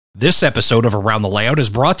This episode of Around the Layout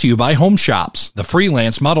is brought to you by Home Shops, the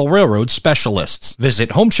freelance model railroad specialists. Visit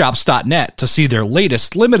homeshops.net to see their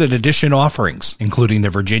latest limited edition offerings, including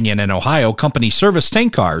the Virginia and Ohio company service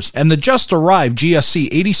tank cars and the just arrived GSC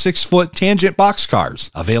 86-foot tangent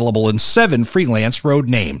boxcars, available in 7 freelance road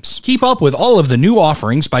names. Keep up with all of the new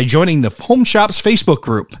offerings by joining the Home Shops Facebook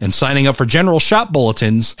group and signing up for general shop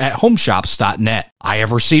bulletins at homeshops.net. I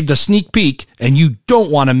have received a sneak peek, and you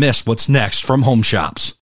don't want to miss what's next from Home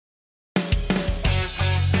Shops.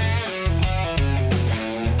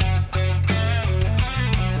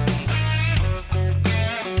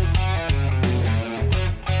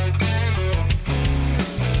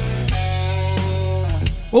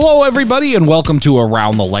 Hello, everybody, and welcome to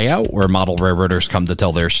Around the Layout, where model railroaders come to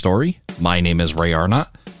tell their story. My name is Ray Arnott.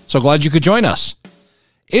 So glad you could join us.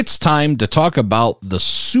 It's time to talk about the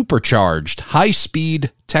Supercharged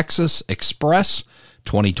High-Speed Texas Express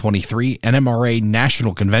 2023 NMRA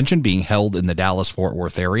National Convention being held in the Dallas-Fort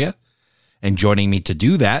Worth area. And joining me to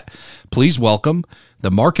do that, please welcome the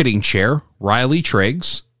Marketing Chair, Riley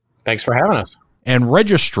Triggs. Thanks for having us. And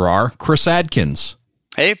Registrar, Chris Atkins.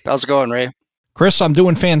 Hey, how's it going, Ray? Chris, I'm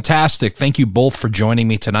doing fantastic. Thank you both for joining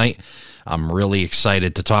me tonight. I'm really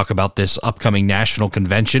excited to talk about this upcoming national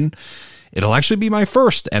convention. It'll actually be my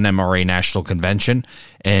first NMRA National Convention,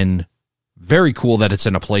 and very cool that it's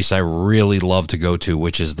in a place I really love to go to,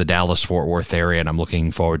 which is the Dallas-Fort Worth area, and I'm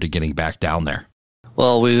looking forward to getting back down there.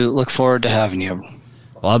 Well, we look forward to having you.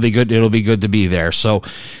 Well, it'll be good to be there. So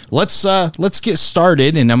let's get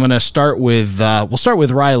started, and I'm going to start with we'll start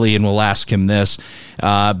with Riley, and we'll ask him this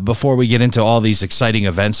before we get into all these exciting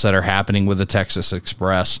events that are happening with the Texas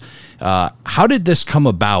Express. How did this come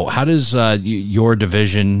about? How does your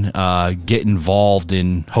division get involved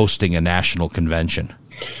in hosting a national convention?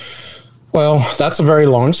 Well, that's a very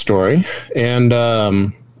long story, and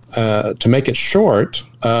to make it short,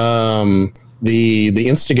 the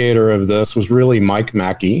instigator of this was really Mike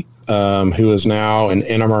Mackey, who is now an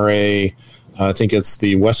NMRA. I think it's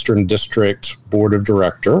the Western District Board of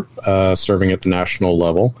Director, serving at the national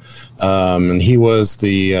level, and he was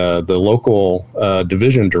the local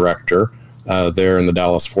division director there in the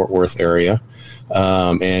Dallas-Fort Worth area.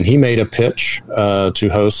 And he made a pitch to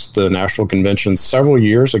host the national convention several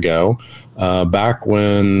years ago, back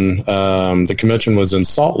when the convention was in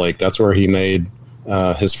Salt Lake. That's where he made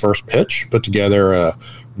his first pitch, put together a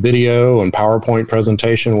video and PowerPoint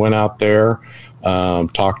presentation, went out there,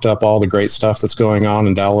 talked up all the great stuff that's going on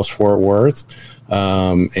in Dallas-Fort Worth,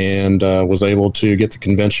 and was able to get the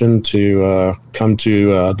convention to come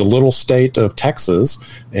to the little state of Texas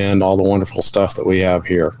and all the wonderful stuff that we have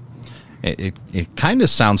here. It kind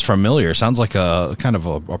of sounds familiar. It sounds like a kind of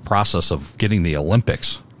a process of getting the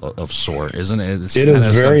Olympics of sort, isn't it? It is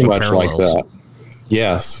very much like that.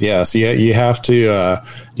 Yes. You have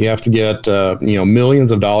to get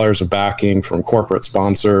millions of dollars of backing from corporate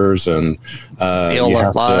sponsors, and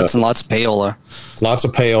lots of payola. Lots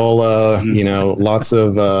of payola. Lots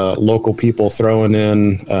of local people throwing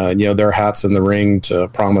in their hats in the ring to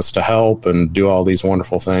promise to help and do all these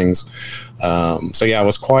wonderful things. It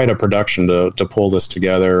was quite a production to pull this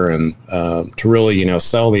together and to really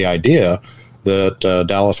sell the idea that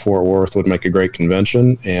Dallas-Fort Worth would make a great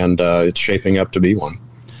convention, and it's shaping up to be one.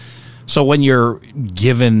 So when you're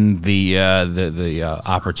given the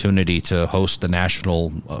opportunity to host the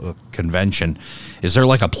national convention, is there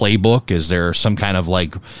like a playbook? Is there some kind of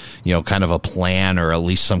kind of a plan, or at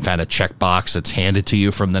least some kind of checkbox that's handed to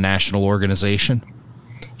you from the national organization?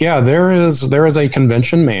 Yeah, there is a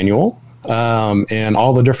convention manual. And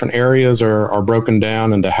all the different areas are broken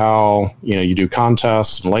down into how, you do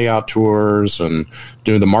contests and layout tours and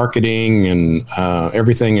do the marketing, and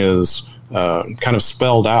everything is kind of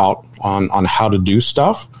spelled out on how to do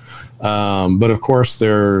stuff. But of course,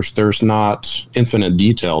 there's not infinite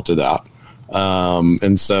detail to that.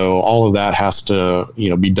 And so all of that has to,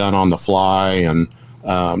 be done on the fly and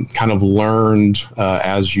kind of learned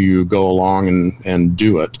as you go along and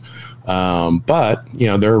do it. But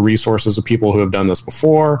there are resources of people who have done this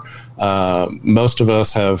before. Most of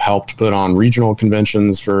us have helped put on regional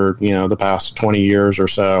conventions for, the past 20 years or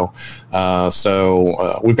so.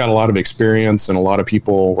 So we've got a lot of experience, and a lot of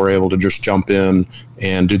people were able to just jump in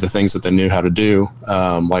and do the things that they knew how to do.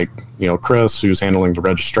 Like Chris, who's handling the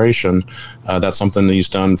registration, that's something that he's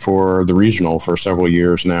done for the regional for several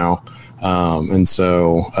years now. And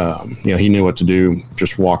so, he knew what to do,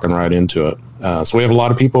 just walking right into it. So we have a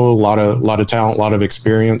lot of people, a lot of talent, a lot of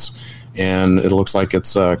experience, and it looks like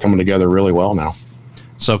it's coming together really well now.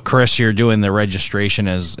 So, Chris, you're doing the registration,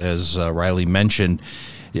 as Riley mentioned.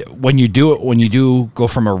 When you do go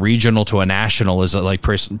from a regional to a national, is it like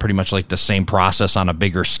pretty much like the same process on a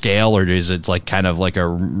bigger scale, or is it like kind of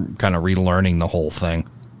relearning the whole thing?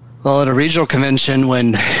 Well, at a regional convention,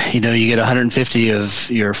 when you get 150 of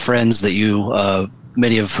your friends that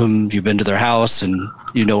many of whom you've been to their house and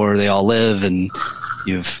you know where they all live, and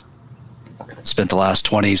you've spent the last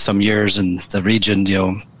 20 some years in the region,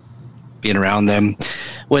 being around them.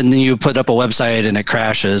 When you put up a website and it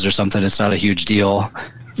crashes or something, it's not a huge deal.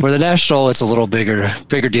 For the national, it's a little bigger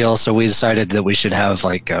deal. So we decided that we should have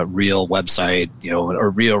like a real website, or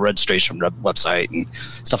real registration website and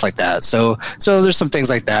stuff like that. So there's some things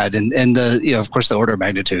like that, and the of course the order of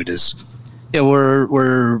magnitude is,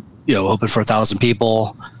 we're open for 1,000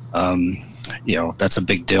 people. That's a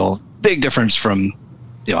big deal, big difference from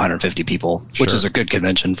 150 people, Sure. which is a good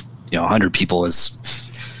convention. 100 people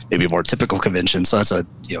is maybe a more typical convention. So that's a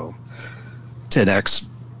 10x.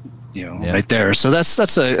 Right there. So that's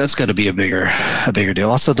going to be a bigger deal.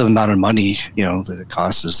 Also, the amount of money, that it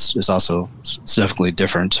costs is also significantly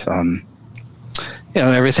different.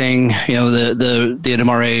 Everything, the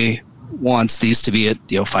NMRA wants these to be at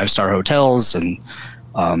 5-star hotels, and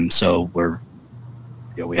so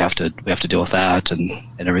we have to deal with that and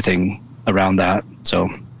everything around that. So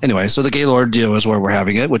anyway, so the Gaylord, is where we're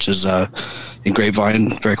having it, which is in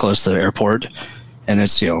Grapevine, very close to the airport, and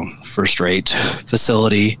it's first-rate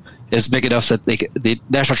facility. It's big enough that the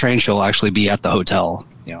National Train Show will actually be at the hotel,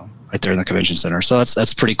 right there in the convention center. So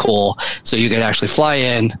that's pretty cool. So you can actually fly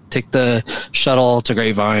in, take the shuttle to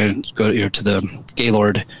Grapevine, go to the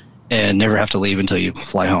Gaylord, and never have to leave until you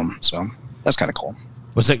fly home. So that's kind of cool.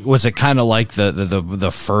 Was it kind of like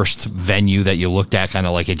the first venue that you looked at, kind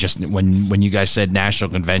of like it just when you guys said National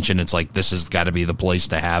Convention, it's like this has got to be the place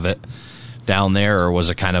to have it down there, or was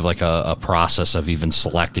it kind of like a process of even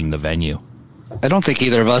selecting the venue? I don't think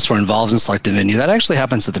either of us were involved in selecting venue. That actually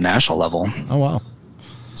happens at the national level. Oh wow!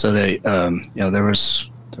 So they, there was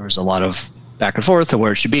a lot of back and forth of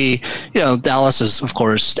where it should be. Dallas is, of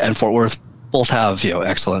course, and Fort Worth both have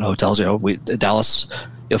excellent hotels. Dallas,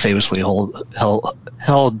 famously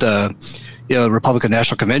held the Republican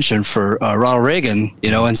National Convention for Ronald Reagan.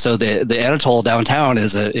 And so the Anatole downtown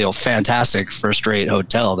is a fantastic first-rate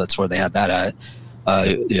hotel. That's where they had that at.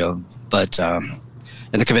 But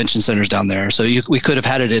and the convention center's down there. So we could have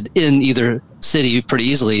had it in either city pretty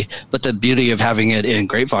easily, but the beauty of having it in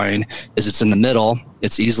Grapevine is it's in the middle.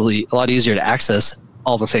 It's a lot easier to access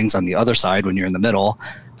all the things on the other side when you're in the middle.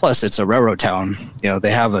 Plus, it's a railroad town.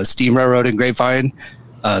 They have a steam railroad in Grapevine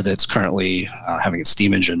that's currently having its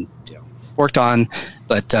steam engine worked on,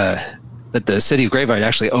 but the city of Grapevine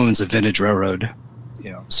actually owns a vintage railroad.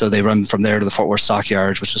 So they run from there to the Fort Worth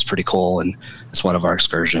Stockyards, which is pretty cool, and it's one of our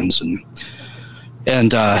excursions.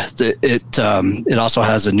 And it also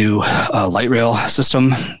has a new light rail system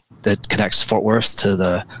that connects Fort Worth to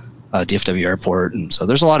the DFW airport, and so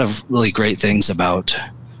there's a lot of really great things about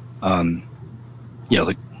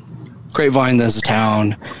the Grapevine as a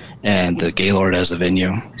town and the Gaylord as a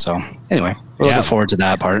venue. So anyway, we're looking forward to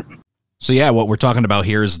that part. So yeah, what we're talking about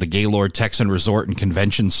here is the Gaylord Texan Resort and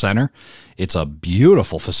Convention Center. It's a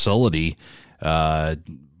beautiful facility.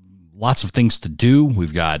 Lots of things to do.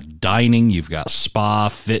 We've got dining, you've got spa,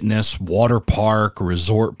 fitness, water park,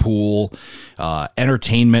 resort pool,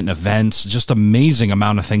 entertainment, events, just amazing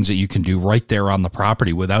amount of things that you can do right there on the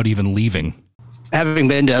property without even leaving. Having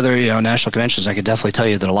been to other national conventions, I could definitely tell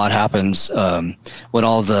you that a lot happens when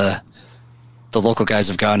all the local guys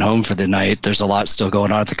have gone home for the night. There's a lot still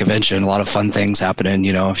going on at the convention. A lot of fun things happening.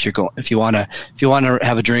 If you want to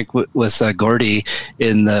have a drink with Gordy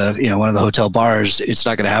in the one of the hotel bars, it's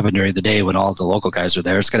not going to happen during the day when all the local guys are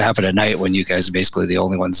there. It's going to happen at night when you guys are basically the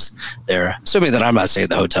only ones there. Assuming that I'm not staying at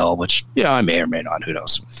the hotel, which I may or may not. Who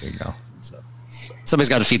knows? There you go. So somebody's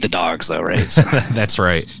got to feed the dogs, though, right? So. That's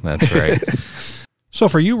right. So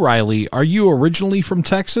for you, Riley, are you originally from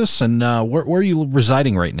Texas, and where are you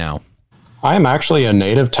residing right now? I am actually a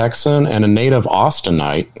native Texan and a native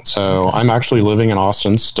Austinite. So I'm actually living in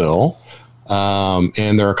Austin still.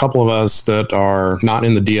 And there are a couple of us that are not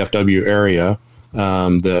in the DFW area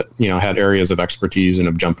that, had areas of expertise and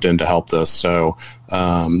have jumped in to help this. So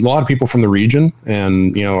a lot of people from the region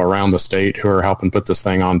and, around the state who are helping put this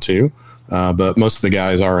thing on too. But most of the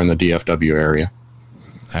guys are in the DFW area.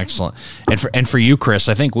 Excellent. And for you, Chris,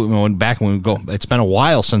 I think it's been a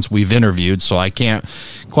while since we've interviewed, so I can't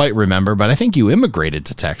quite remember, but I think you immigrated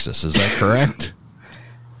to Texas. Is that correct?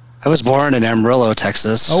 I was born in Amarillo,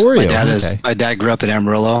 Texas. Oh, were you? My dad grew up in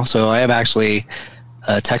Amarillo, so I am actually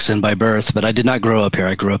a Texan by birth, but I did not grow up here.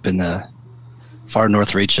 I grew up in the far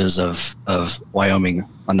north reaches of Wyoming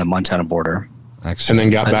on the Montana border. and then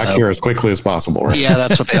got back here as quickly as possible. Right? Yeah,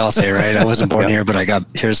 that's what they all say, right? I wasn't born here, but I got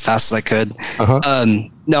here as fast as I could.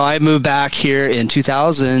 No, I moved back here in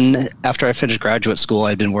 2000 after I finished graduate school.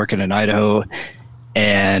 I'd been working in Idaho,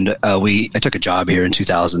 and I took a job here in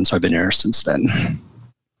 2000, so I've been here since then.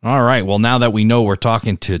 All right. Well, now that we know we're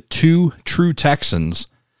talking to two true Texans,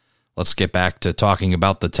 let's get back to talking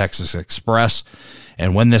about the Texas Express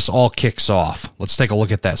and when this all kicks off. Let's take a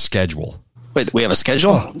look at that schedule. Wait, we have a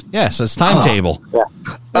schedule? Yes, it's timetable. Yeah.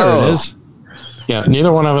 There it is. Yeah,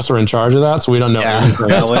 neither one of us are in charge of that, so we don't know anything.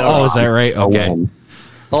 Is that right? Okay.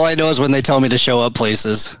 All I know is when they tell me to show up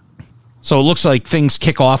places. So it looks like things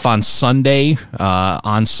kick off on Sunday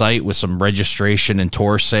on site with some registration and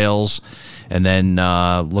tour sales. And then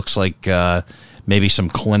looks like maybe some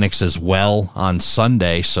clinics as well on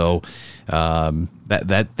Sunday. So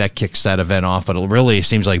that kicks that event off. But it really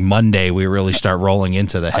seems like Monday we really start rolling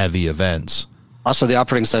into the heavy events. Also, the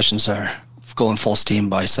operating sessions are going full steam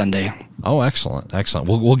by Sunday. Oh, excellent.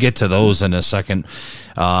 We'll get to those in a second.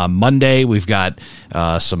 Monday we've got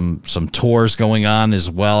some tours going on as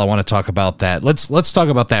well. I want to talk about that. Let's talk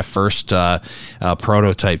about that first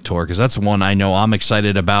prototype tour, because that's one I know I'm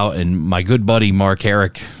excited about, and my good buddy Mark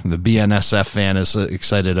Herrick, the BNSF fan, is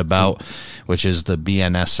excited about, which is the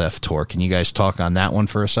BNSF tour. Can you guys talk on that one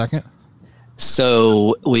for a second?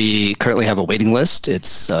 So we currently have a waiting list.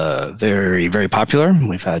 It's very, very popular.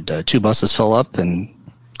 We've had 2 buses fill up, and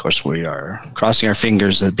of course we are crossing our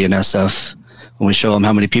fingers at BNSF when we show them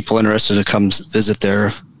how many people are interested to come visit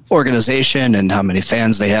their organization and how many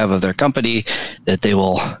fans they have of their company, that they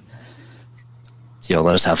will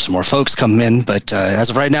let us have some more folks come in. But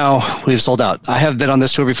as of right now, we've sold out. I have been on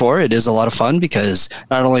this tour before. It is a lot of fun because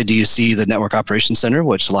not only do you see the Network Operations Center,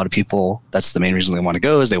 which a lot of people, that's the main reason they want to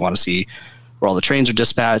go, is they want to see where all the trains are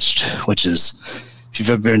dispatched, which is, if you've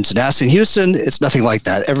ever been to NASA in Houston, it's nothing like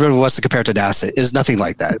that. Everyone wants to compare it to NASA. It is nothing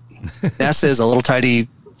like that. NASA is a little tiny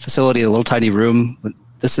facility, a little tiny room.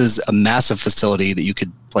 This is a massive facility that you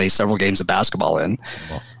could play several games of basketball in.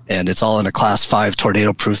 Wow. And it's all in a Class 5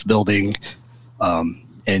 tornado-proof building.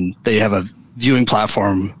 And they have a viewing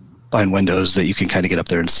platform behind windows that you can kind of get up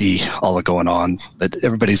there and see all that going on. But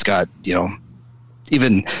everybody's got,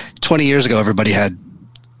 even 20 years ago, everybody had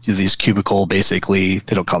these cubicle, basically,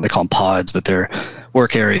 they call them pods, but they're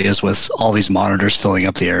work areas with all these monitors filling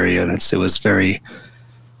up the area. And it was very,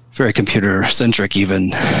 very computer centric,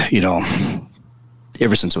 even,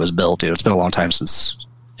 ever since it was built. It's been a long time since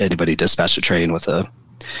anybody dispatched a train with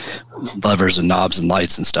levers and knobs and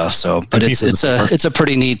lights and stuff. So, but it's a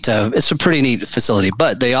pretty neat facility.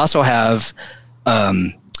 But they also have a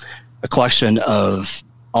collection of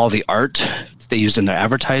all the art that they used in their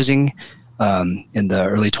advertising in the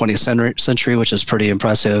early 20th century, which is pretty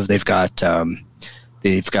impressive. They've got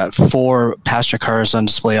 4 passenger cars on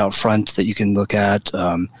display out front that you can look at,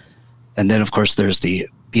 and then of course there's the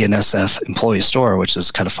BNSF employee store, which is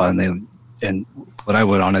kind of fun. And when I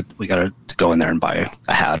went on it, we got to go in there and buy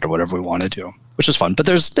a hat or whatever we wanted to, which is fun. But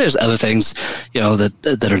there's other things,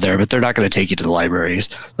 that are there, but they're not going to take you to the libraries,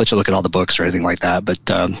 let you look at all the books or anything like that. But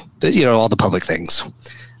all the public things.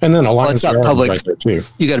 And then it's not public. Right there too.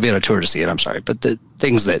 You got to be on a tour to see it. I'm sorry, but the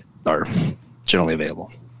things that are generally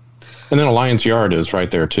available. And then Alliance Yard is right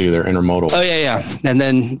there too. They're intermodal. Oh yeah. And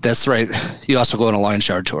then that's right. You also go on Alliance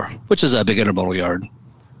Yard tour, which is a big intermodal yard.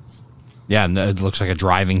 Yeah, and it looks like a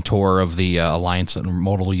driving tour of the Alliance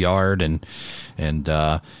Intermodal Yard, and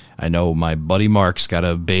I know my buddy Mark's got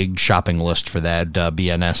a big shopping list for that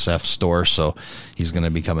BNSF store, so he's going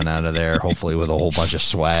to be coming out of there hopefully with a whole bunch of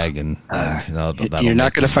swag. And you're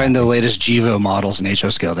not going to find the latest GEVO models in HO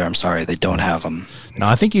scale there. I'm sorry, they don't have them. No,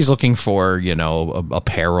 I think he's looking for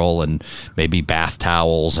apparel and maybe bath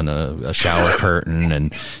towels and a shower curtain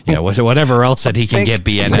and whatever else that he can get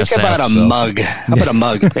BNSF. Think about a mug. How about a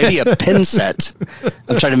mug? Maybe a pin set.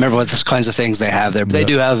 I'm trying to remember what kinds of things they have there, but they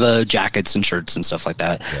do have jackets and shirts and stuff like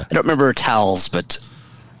that. Yeah. I don't remember towels, but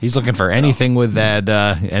he's looking for anything with that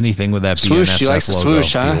swoosh. BNSF he likes logo. The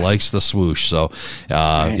swoosh, huh? He likes the swoosh. So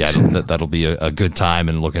right. that'll be a good time,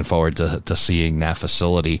 and looking forward to seeing that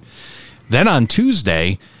facility. Then on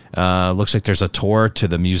Tuesday, looks like there's a tour to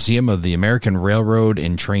the Museum of the American Railroad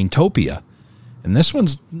in Traintopia, and this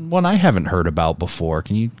one's one I haven't heard about before.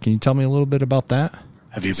 Can you tell me a little bit about that?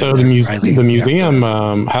 So the museum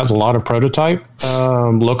has a lot of prototype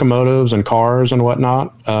locomotives and cars and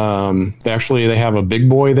whatnot. They have a big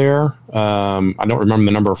boy there. I don't remember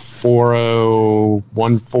the number,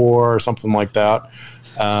 4014 or something like that.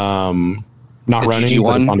 Not running,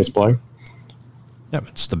 but it's on display. Yeah,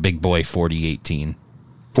 it's the big boy 4018.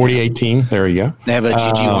 4018, there you go. They have a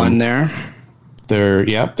GG1 there.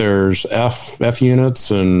 There's F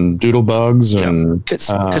units and doodle bugs and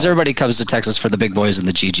because everybody comes to Texas for the big boys and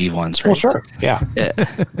the GG ones, right? Well, sure, yeah.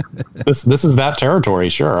 This is that territory,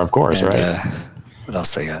 sure, of course, right? What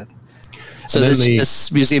else they got? So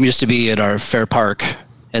this museum used to be at our Fair Park,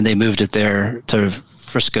 and they moved it there to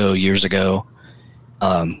Frisco years ago.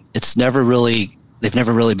 They've never really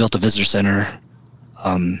built a visitor center.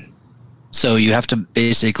 So you have to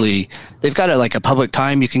basically, they've got a public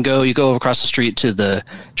time you can go. You go across the street to the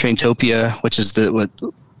Traintopia, which is the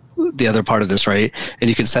other part of this, right? And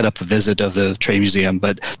you can set up a visit of the train museum.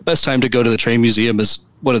 But the best time to go to the train museum is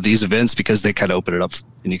one of these events because they kind of open it up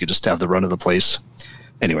and you can just have the run of the place.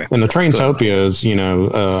 Anyway. And the Traintopia is,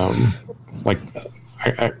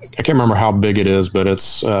 I can't remember how big it is, but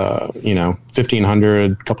it's,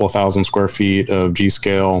 1,500, couple of thousand square feet of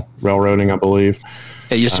G-scale railroading, I believe.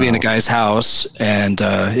 It used to be in a guy's house, and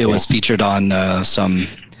it was featured on some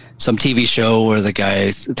TV show where the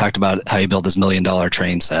guy talked about how he built this $1 million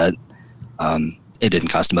train set. It didn't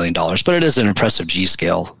cost $1 million, but it is an impressive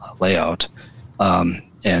G-scale layout.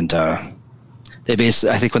 They basically,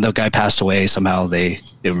 I think when the guy passed away, somehow they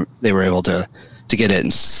were able to get it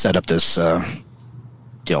and set up this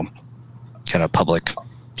kind of public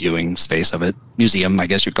viewing space of it, museum, I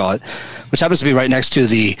guess you'd call it, which happens to be right next to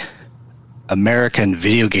the American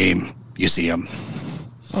Video Game Museum,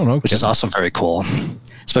 which is also very cool,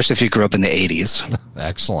 especially if you grew up in the 80s.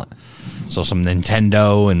 Excellent. So some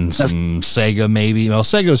Nintendo and some Sega, maybe. Well,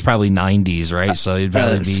 Sega's probably 90s, right? So you'd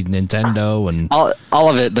probably be Nintendo and all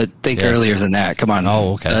of it, but think earlier than that. Come on.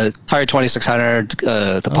 Oh, okay. Atari 2600,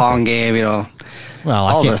 the Pong game, Well,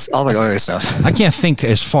 all the other stuff. I can't think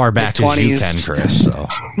as far back as you can, Chris. So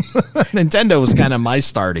Nintendo was kind of my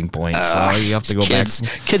starting point. So you have to go back.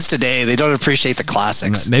 Kids today, they don't appreciate the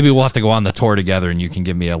classics. Maybe we'll have to go on the tour together, and you can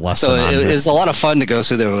give me a lesson. So it was a lot of fun to go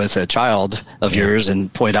through there with a child of yours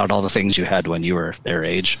and point out all the things you had when you were their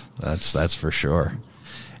age. That's for sure.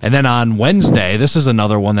 And then on Wednesday, this is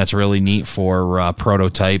another one that's really neat for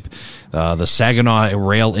Prototype, the Saginaw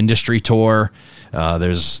Rail Industry Tour.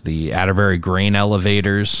 There's the Atterbury grain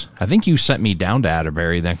elevators. I think you sent me down to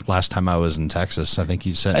Atterbury that last time I was in Texas. I think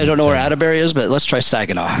you sent. I don't know where Atterbury is, but let's try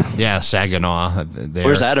Saginaw. Yeah, Saginaw.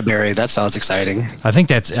 Where's Atterbury? That sounds exciting. I think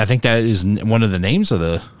that is one of the names of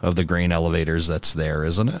the grain elevators that's there,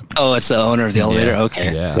 isn't it? Oh, it's the owner of the elevator.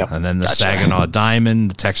 Okay. Yeah. Yep. And then the Saginaw Diamond,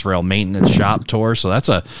 the Tex Rail Maintenance Shop Tour. So that's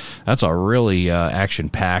a really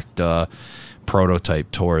action-packed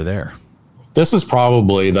Prototype tour there. This is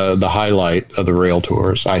probably the highlight of the rail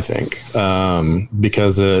tours, I think,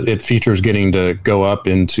 because it features getting to go up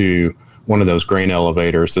into one of those grain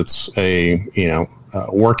elevators. It's a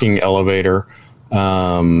working elevator.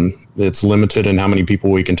 It's limited in how many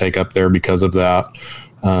people we can take up there because of that.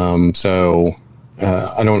 So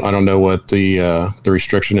I don't know what the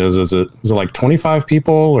restriction is. Is it like 25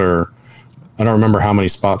 people, or I don't remember how many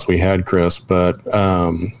spots we had, Chris, but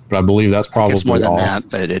I believe that's probably it's more than that.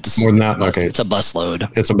 But it's more than that. Okay, it's a bus load.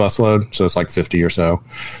 It's a bus load, so it's like 50 or so.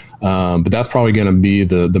 But that's probably going to be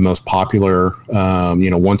the most popular,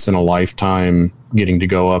 once in a lifetime getting to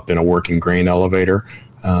go up in a working grain elevator.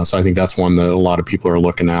 So I think that's one that a lot of people are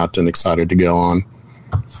looking at and excited to go on.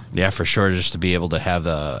 Yeah, for sure. Just to be able to have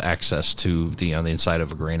the access to the inside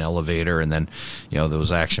of a grain elevator, and then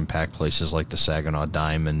those action-packed places like the Saginaw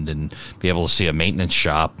Diamond, and be able to see a maintenance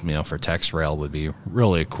shop, for Tex Rail would be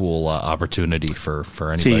really a cool opportunity for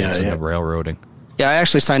anybody that's into railroading. Yeah, I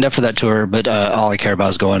actually signed up for that tour, but all I care about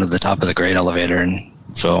is going to the top of the grain elevator, and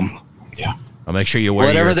so yeah, I'll make sure you wear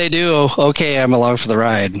whatever they do. Okay, I'm along for the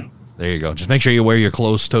ride. There you go. Just make sure you wear your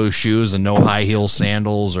closed-toe shoes and no high-heel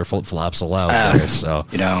sandals or flip-flops allowed there. So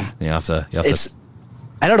you have to.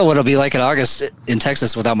 I don't know what it'll be like in August in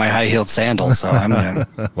Texas without my high-heeled sandals. So I'm gonna.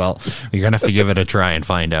 Well, you're gonna have to give it a try and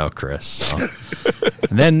find out, Chris. So.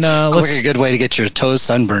 And then let's like a good way to get your toes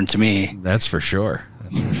sunburned to me. That's for sure.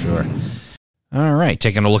 All right,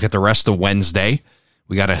 taking a look at the rest of Wednesday,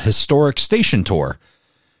 we got a historic station tour.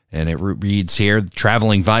 And it reads here,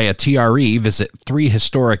 traveling via TRE, visit 3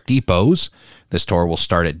 historic depots. This tour will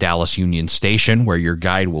start at Dallas Union Station, where your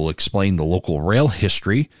guide will explain the local rail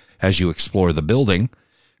history as you explore the building.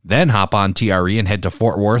 Then hop on TRE and head to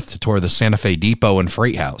Fort Worth to tour the Santa Fe Depot and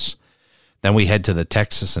Freight House. Then we head to the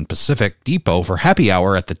Texas and Pacific Depot for happy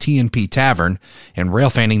hour at the T&P Tavern and rail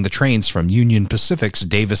fanning the trains from Union Pacific's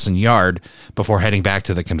Davison Yard before heading back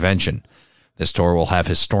to the convention. This tour will have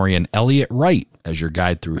historian Elliot Wright as your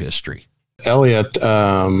guide through history. Elliot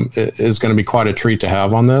is going to be quite a treat to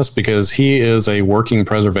have on this because he is a working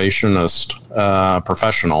preservationist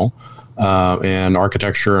professional, and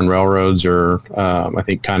architecture and railroads are, I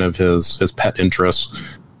think, kind of his pet interests.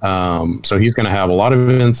 So he's going to have a lot of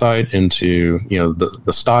insight into,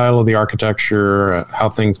 the style of the architecture, how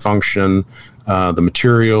things function, the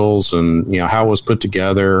materials, and, how it was put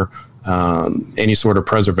together, any sort of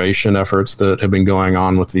preservation efforts that have been going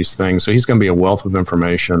on with these things. So he's going to be a wealth of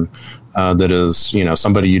information that is,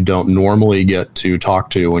 somebody you don't normally get to talk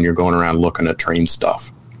to when you're going around looking at train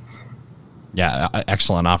stuff. Yeah,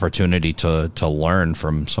 excellent opportunity to learn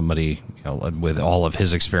from somebody with all of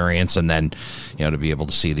his experience, and then to be able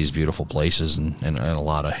to see these beautiful places and a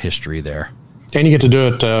lot of history there. And you get to do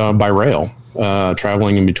it by rail,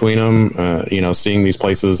 traveling in between them, seeing these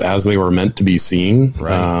places as they were meant to be seen.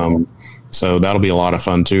 Right. So that'll be a lot of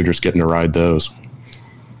fun too, just getting to ride those.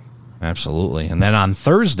 Absolutely. And then on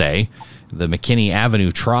Thursday, the McKinney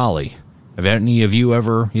Avenue trolley. Have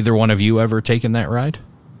either one of you ever taken that ride?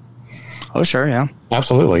 Oh, sure, yeah.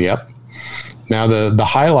 Absolutely, yep. Now, the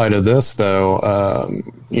highlight of this, though,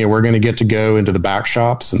 we're going to get to go into the back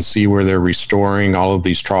shops and see where they're restoring all of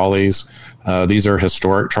these trolleys. These are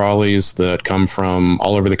historic trolleys that come from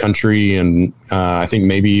all over the country, and I think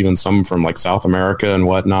maybe even some from like South America and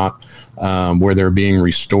whatnot, where they're being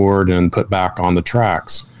restored and put back on the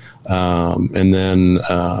tracks. And then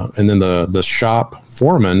the shop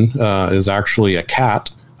foreman is actually a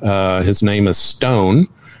cat. His name is Stone,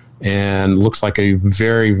 and looks like a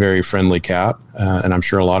very, very friendly cat. And I'm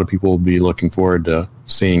sure a lot of people will be looking forward to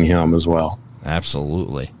seeing him as well.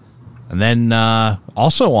 Absolutely. And then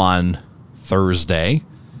also on Thursday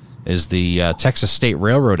is the Texas State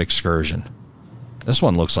Railroad excursion. This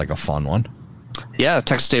one looks like a fun one. Yeah,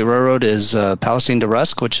 Texas State Railroad is Palestine to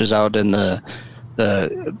Rusk, which is out in the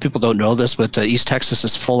people don't know this, but East Texas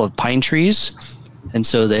is full of pine trees. And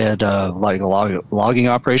so they had logging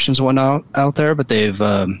operations and whatnot out there, but they've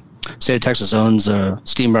State of Texas owns a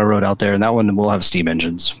steam railroad out there, and that one will have steam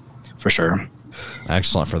engines for sure.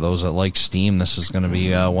 Excellent. For those that like steam, this is going to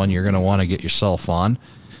be one you're going to want to get yourself on.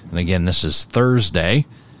 And again, this is Thursday.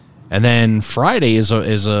 And then Friday is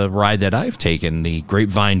a ride that I've taken, the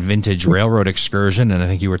Grapevine Vintage Railroad Excursion, and I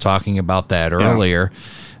think you were talking about that earlier.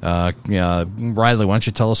 Riley, why don't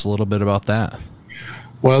you tell us a little bit about that?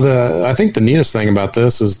 Well, I think the neatest thing about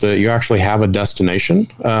this is that you actually have a destination.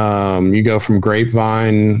 You go from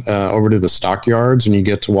Grapevine over to the stockyards, and you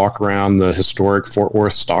get to walk around the historic Fort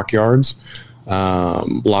Worth stockyards.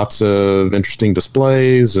 Lots of interesting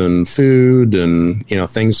displays and food and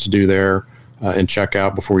things to do there and check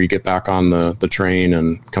out before you get back on the train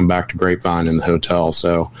and come back to Grapevine in the hotel.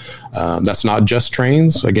 So that's not just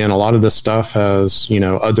trains. Again, a lot of this stuff has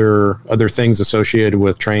other things associated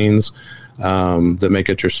with trains that make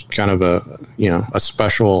it just kind of a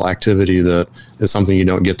special activity that is something you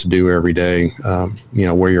don't get to do every day,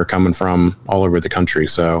 where you're coming from all over the country.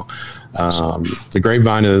 So the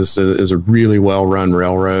Grapevine is a really well-run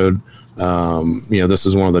railroad. This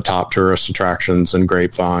is one of the top tourist attractions in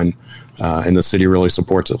Grapevine, and the city really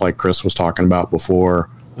supports it, like Chris was talking about before.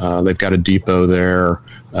 They've got a depot there.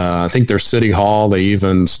 I think their city hall, they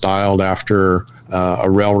even styled after a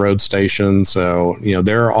railroad station. So,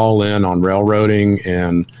 they're all in on railroading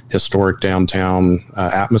and historic downtown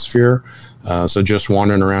atmosphere. So just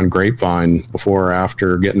wandering around Grapevine before or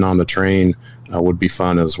after getting on the train would be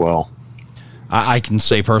fun as well. I can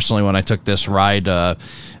say personally, when I took this ride, the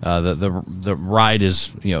ride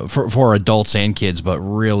is for adults and kids, but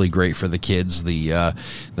really great for the kids. The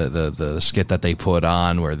skit that they put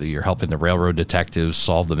on, where you're helping the railroad detectives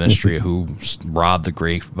solve the mystery of who robbed the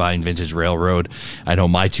Grapevine Vintage Railroad. I know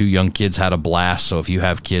my two young kids had a blast. So if you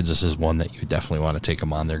have kids, this is one that you definitely want to take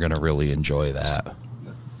them on. They're going to really enjoy that.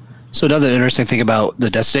 So another interesting thing about the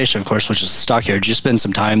destination, of course, which is the stockyard, you spend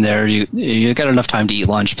some time there. You got enough time to eat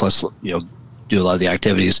lunch, plus do a lot of the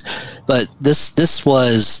activities. But this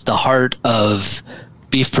was the heart of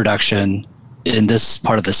beef production in this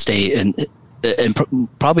part of the state, and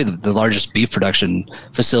probably the largest beef production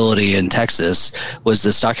facility in Texas was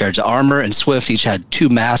the stockyards. Armour and Swift each had two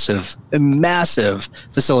massive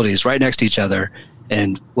facilities right next to each other,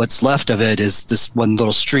 and what's left of it is this one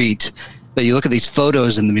little street. But you look at these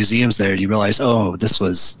photos in the museums there, and you realize, oh, this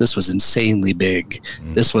was insanely big.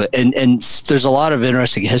 This was, and there's a lot of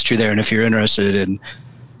interesting history there. And if you're interested in,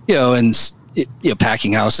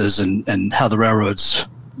 packing houses and how the railroads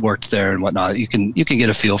worked there and whatnot, you can get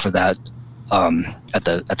a feel for that at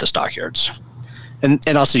the stockyards,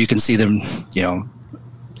 and also you can see them,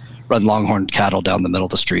 run longhorn cattle down the middle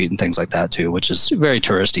of the street and things like that too, which is very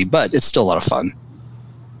touristy, but it's still a lot of fun.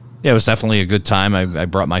 Yeah, it was definitely a good time. I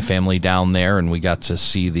brought my family down there, and we got to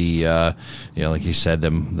see the, like you said,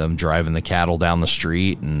 them driving the cattle down the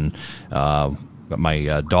street, and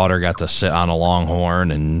my daughter got to sit on a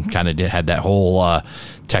Longhorn and kind of had that whole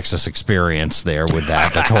Texas experience there with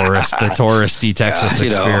that, the touristy Texas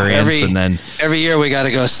experience. And then every year we got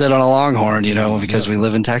to go sit on a Longhorn, because we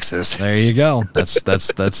live in Texas. There you go.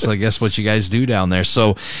 That's I guess what you guys do down there.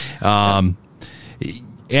 So,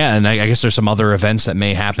 yeah, and I guess there's some other events that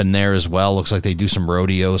may happen there as well. Looks like they do some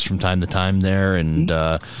rodeos from time to time there, and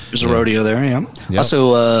there's a rodeo there. Yeah. Yep.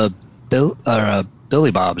 Also,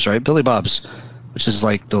 Billy Bob's, right? Billy Bob's, which is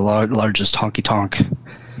like the largest honky tonk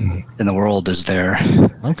in the world, is there.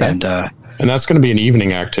 Okay. And that's going to be an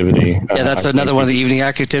evening activity. Yeah, that's another one of the evening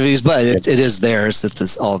activities, but it is there. It's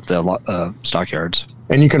at all of the stockyards.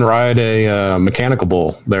 And you can ride a mechanical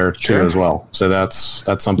bull there too as well. So that's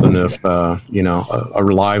something if a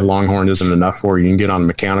live Longhorn isn't enough for you, you can get on a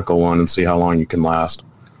mechanical one and see how long you can last.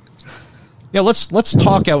 Yeah, let's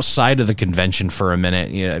talk outside of the convention for a minute.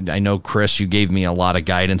 Yeah, I know, Chris, you gave me a lot of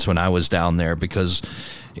guidance when I was down there because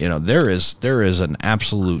there is an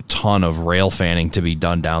absolute ton of rail fanning to be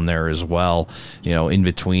done down there as well, in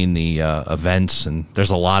between the events. And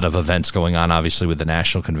there's a lot of events going on, obviously, with the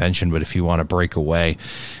National Convention. But if you want to break away,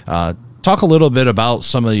 talk a little bit about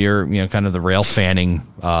some of your, kind of the rail fanning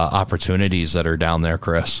opportunities that are down there,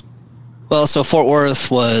 Chris. Well, so Fort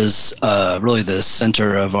Worth was really the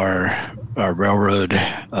center of our railroad,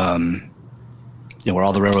 where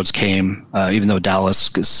all the railroads came, even though Dallas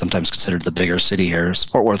is sometimes considered the bigger city here.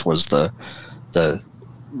 Fort Worth was the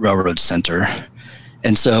railroad center.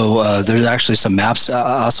 And so there's actually some maps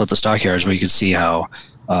also at the stockyards where you can see how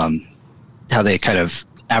they kind of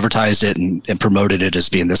advertised it and promoted it as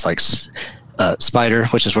being this like Spider,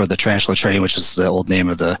 which is where the Tarantula Train, which is the old name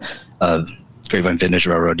of the Grapevine Vintage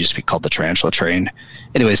Railroad, used to be called the Tarantula Train.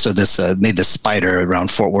 Anyway, so this made this spider around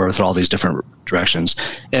Fort Worth, all these different directions.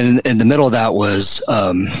 And in the middle of that was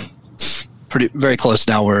very close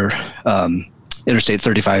now where Interstate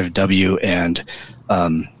 35W and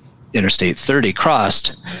Interstate 30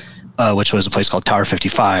 crossed, which was a place called Tower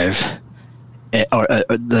 55. The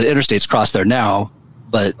interstates crossed there now,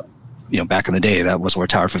 but back in the day, that was where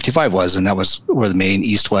Tower 55 was, and that was where the main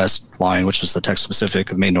east-west line, which was the Texas Pacific,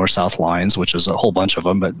 the main north-south lines, which is a whole bunch of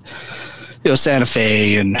them, but Santa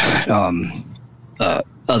Fe and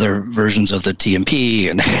other versions of the TMP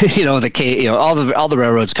and all the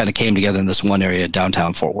railroads kind of came together in this one area,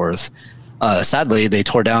 downtown Fort Worth. Sadly, they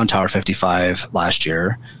tore down Tower 55 last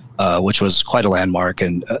year, which was quite a landmark,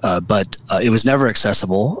 but it was never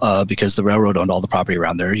accessible because the railroad owned all the property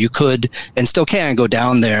around there. You could and still can go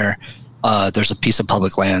down there. There's a piece of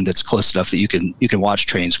public land that's close enough that you can watch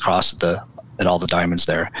trains cross at all the diamonds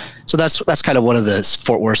there. So that's kind of one of the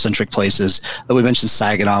Fort Worth centric places. We mentioned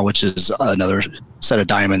Saginaw, which is another set of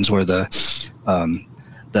diamonds where the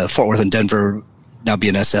Fort Worth and Denver, now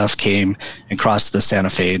BNSF, came and crossed the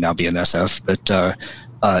Santa Fe, now BNSF, but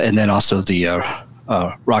and then also the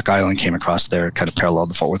Rock Island came across there, kind of parallel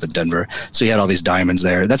the Fort Worth and Denver. So you had all these diamonds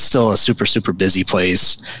there. That's still a super, super busy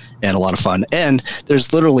place and a lot of fun. And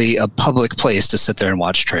there's literally a public place to sit there and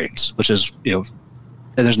watch trains, which is, and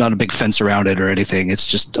there's not a big fence around it or anything. It's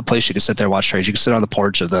just a place you can sit there and watch trains. You can sit on the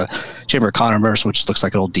porch of the Chamber of Commerce, which looks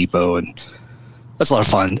like an old depot, and that's a lot of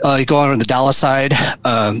fun. You go on the Dallas side,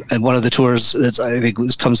 and one of the tours that I think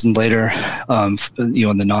comes in later,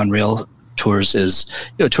 in the non-rail tours is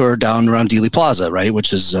a tour down around Dealey Plaza, right,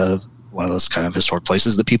 which is one of those kind of historic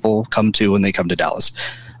places that people come to when they come to Dallas.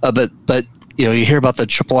 But you hear about the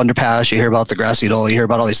Triple Underpass, you hear about the Grassy Knoll, you hear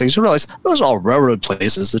about all these things. You realize those are all railroad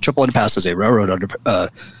places. The Triple Underpass is a railroad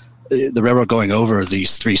the railroad going over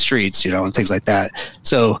these three streets, and things like that.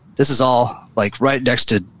 So this is all like right next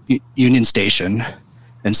to Union Station,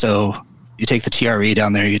 and so you take the TRE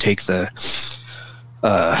down there, you take the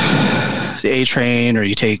A train, or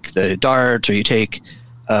you take the DART, or you take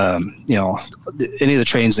any of the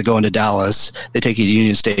trains that go into Dallas. They take you to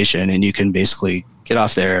Union Station, and you can basically get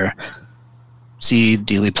off there, see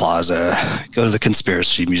Dealey Plaza, go to the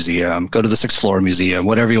Conspiracy Museum, go to the Sixth Floor Museum,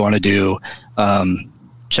 whatever you want to do.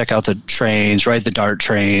 Check out the trains, ride the DART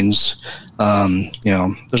trains.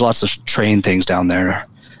 There's lots of train things down there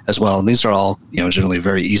as well. And these are all, generally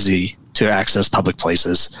very easy to access public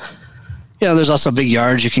places. There's also big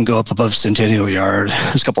yards. You can go up above Centennial Yard.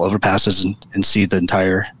 There's a couple overpasses and see the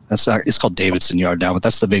entire. It's called Davidson Yard now, but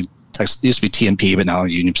that's the big. It used to be TMP, but now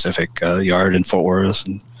Union Pacific Yard in Fort Worth.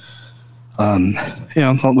 And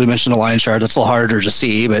we mentioned the Lions Yard. That's a little harder to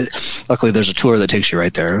see, but luckily there's a tour that takes you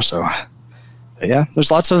right there. So, there's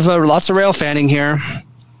lots of rail fanning here.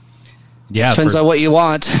 Yeah, depends on what you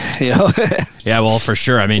want, Yeah, well, for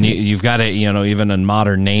sure. I mean, you've got it. Even in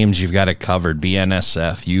modern names, you've got it covered.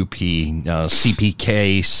 BNSF, UP,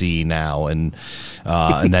 CPKC now, and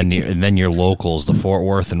then your locals, the Fort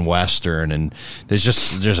Worth and Western, and there's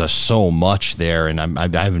just so much there, and I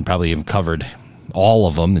haven't probably even covered all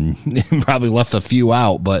of them, and probably left a few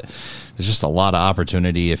out, but there's just a lot of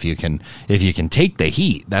opportunity if you can take the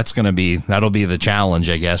heat. That'll be the challenge,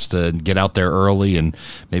 I guess, to get out there early and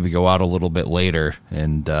maybe go out a little bit later.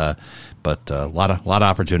 And but a lot of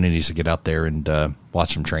opportunities to get out there and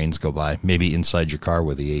watch some trains go by. Maybe inside your car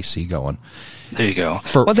with the AC going. There you go.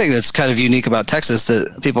 One thing that's kind of unique about Texas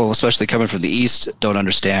that people, especially coming from the east, don't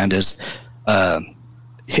understand is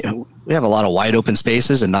we have a lot of wide open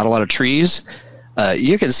spaces and not a lot of trees.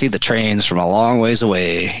 You can see the trains from a long ways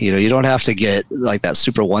away. You don't have to get like that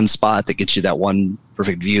super one spot that gets you that one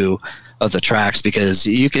perfect view of the tracks, because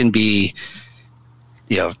you can be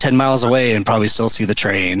 10 miles away and probably still see the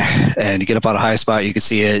train, and you get up on a high spot, you can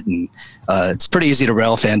see it. And it's pretty easy to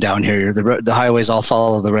rail fan down here. The highways all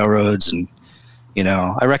follow the railroads, and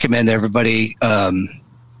I recommend everybody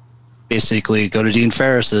basically go to Dean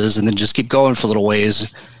Ferris's and then just keep going for a little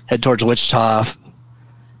ways, head towards Wichita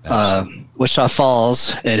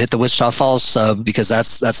Falls, and hit the Wichita Falls sub, because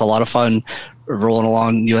that's a lot of fun rolling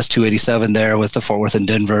along US 287 there with the Fort Worth and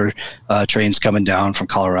Denver trains coming down from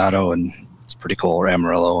Colorado, and it's pretty cool. Or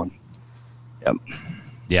Amarillo, and yep.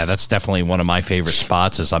 Yeah, that's definitely one of my favorite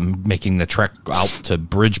spots. As I'm making the trek out to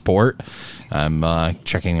Bridgeport, I'm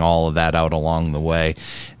checking all of that out along the way.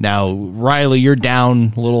 Now, Riley, you're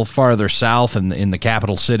down a little farther south in the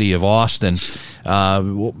capital city of Austin.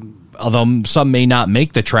 Although some may not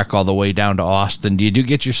make the trek all the way down to Austin, do you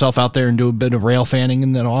get yourself out there and do a bit of rail fanning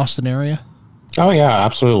in the Austin area? Oh yeah,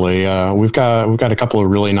 absolutely. We've got a couple of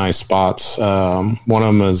really nice spots. One of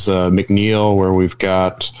them is McNeil, where we've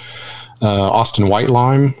got Austin White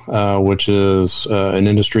Lime, which is an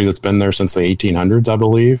industry that's been there since the 1800s, I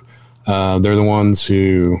believe. They're the ones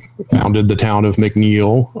who founded the town of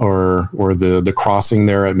McNeil, or the crossing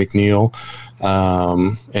there at McNeil,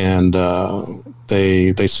 and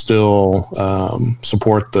they still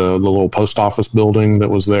support the little post office building that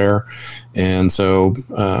was there. And so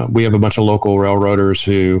we have a bunch of local railroaders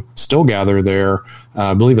who still gather there.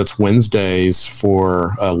 I believe it's Wednesdays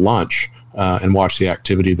for lunch and watch the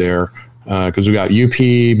activity there, because we got UP,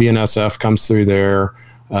 BNSF comes through there.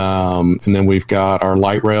 And then we've got our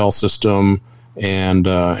light rail system and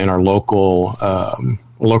our local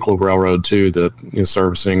railroad too, that is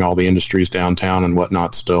servicing all the industries downtown and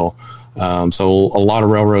whatnot still. So a lot of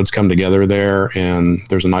railroads come together there, and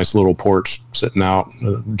there's a nice little porch sitting out,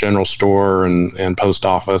 general store and post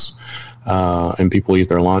office, and people eat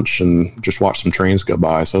their lunch and just watch some trains go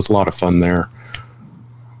by. So it's a lot of fun there.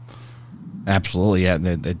 Absolutely, yeah.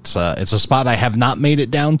 It's a spot I have not made it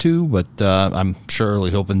down to, but I'm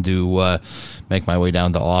surely hoping to make my way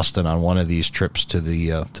down to Austin on one of these trips to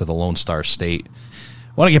the Lone Star State.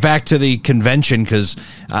 I want to get back to the convention, because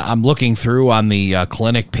I'm looking through on the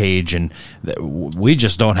clinic page, and we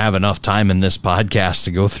just don't have enough time in this podcast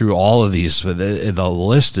to go through all of these. The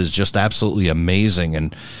list is just absolutely amazing,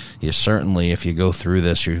 and you certainly, if you go through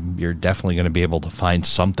this, you're definitely going to be able to find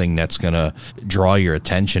something that's going to draw your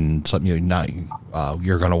attention, something you're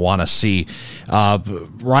going to want to see.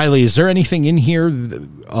 Riley, is there anything in here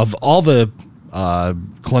of all the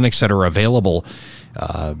clinics that are available?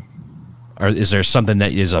 Or is there something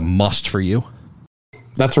that is a must for you?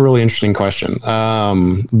 That's a really interesting question.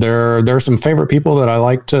 There are some favorite people that I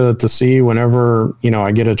like to see whenever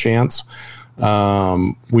I get a chance.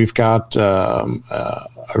 We've got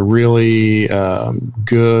a really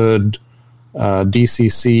good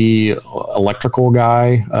DCC electrical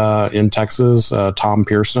guy in Texas, Tom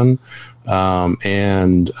Pearson,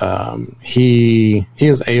 and he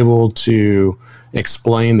is able to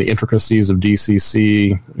explain the intricacies of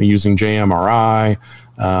DCC using JMRI,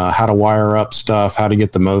 how to wire up stuff, how to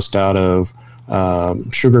get the most out of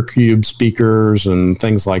sugar cube speakers and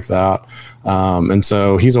things like that. And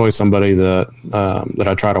so he's always somebody that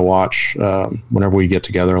I try to watch whenever we get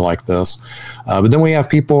together like this. But then we have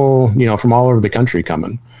people, from all over the country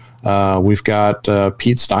coming. We've got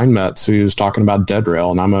Pete Steinmetz, who's talking about dead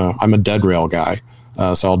rail, and I'm a dead rail guy.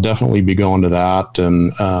 So I'll definitely be going to that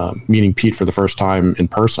and meeting Pete for the first time in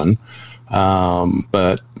person.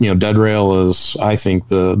 But dead rail is, I think,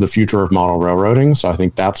 the future of model railroading. So I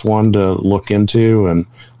think that's one to look into and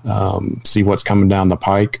see what's coming down the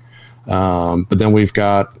pike. But then we've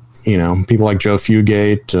got people like Joe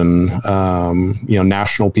Fugate and,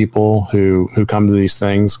 national people who come to these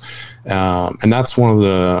things. And that's one of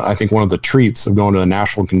the treats of going to a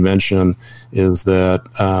national convention is that,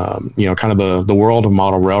 kind of the world of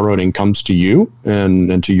model railroading comes to you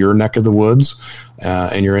and to your neck of the woods.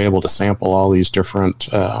 And you're able to sample all these different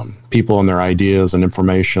people and their ideas and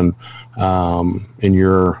information in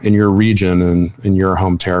your region and in your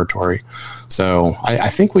home territory. So I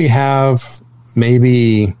think we have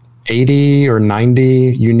maybe 80 or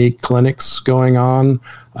 90 unique clinics going on.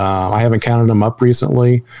 I haven't counted them up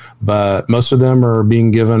recently, but most of them are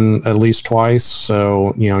being given at least twice.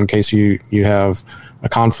 So, in case you have a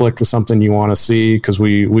conflict with something you want to see, because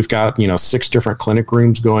we've got, 6 different clinic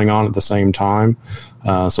rooms going on at the same time.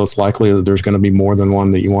 So it's likely that there's going to be more than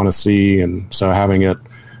one that you want to see. And so having it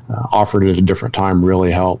offered at a different time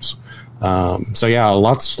really helps.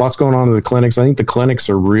 Lots going on in the clinics. I think the clinics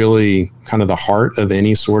are really kind of the heart of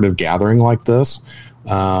any sort of gathering like this.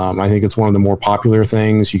 I think it's one of the more popular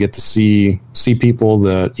things. You get to see people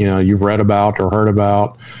that, you've read about or heard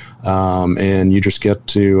about. And you just get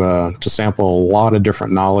to sample a lot of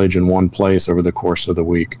different knowledge in one place over the course of the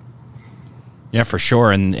week. Yeah, for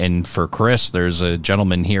sure. And for Chris, there's a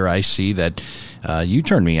gentleman here I see that you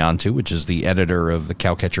turned me on to, which is the editor of the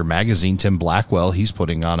Cowcatcher magazine, Tim Blackwell. He's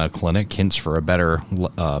putting on a clinic, Hints for a Better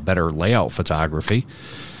Layout Photography.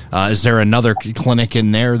 Is there another clinic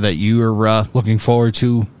in there that you are looking forward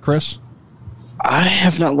to, Chris? I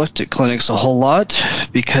have not looked at clinics a whole lot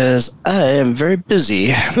because I am very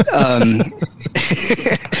busy.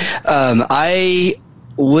 I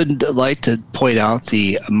would like to point out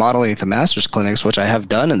the modeling at the master's clinics, which I have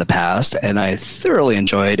done in the past, and I thoroughly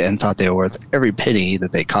enjoyed and thought they were worth every penny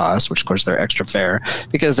that they cost, which of course they're extra fair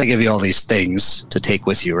because they give you all these things to take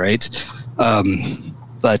with you, right?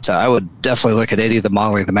 But I would definitely look at any of the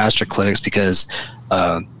modeling at the master clinics because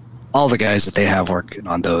all the guys that they have working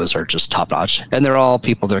on those are just top notch, and they're all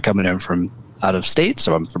people that are coming in from out of state,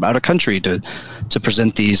 so I'm from out of country to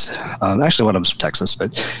present these. Actually, one of them's from Texas,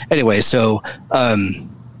 but anyway, so the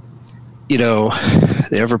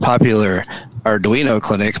ever popular Arduino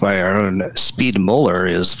clinic by our own Speed Moeller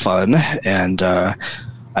is fun, and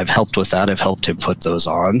I've helped with that. I've helped him put those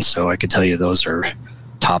on, so I can tell you those are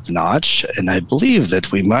top notch. And I believe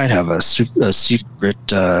that we might have a secret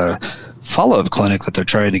follow-up clinic that they're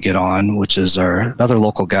trying to get on, which is another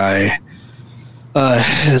local guy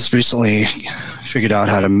has recently figured out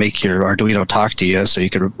how to make your Arduino talk to you, so you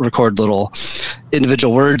could record little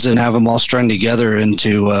individual words and have them all strung together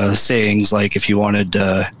into sayings, like if you wanted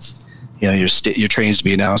your trains to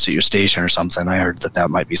be announced at your station or something. I heard that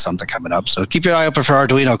might be something coming up, so keep your eye open for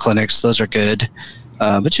Arduino clinics. Those are good.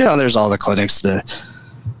 But there's all the clinics,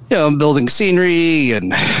 building scenery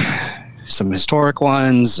and some historic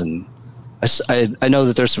ones, and I know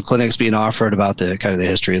that there's some clinics being offered about the kind of the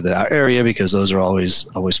history of the area, because those are always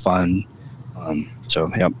fun.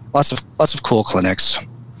 Lots of cool clinics.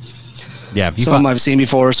 Yeah, some of them I've seen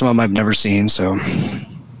before, some of them I've never seen. So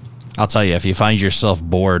I'll tell you, if you find yourself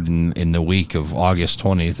bored in the week of August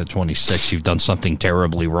 20th to 26th, you've done something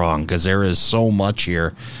terribly wrong, because there is so much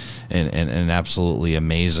here and absolutely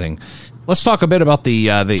amazing. Let's talk a bit about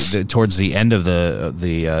the towards the end of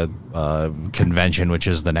the convention, which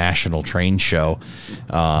is the National Train Show.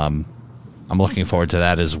 I'm looking forward to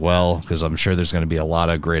that as well, because I'm sure there's going to be a lot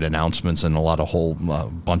of great announcements and a whole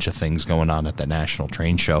bunch of things going on at the National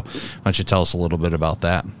Train Show. Why don't you tell us a little bit about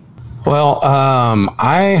that? Well,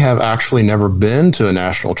 I have actually never been to a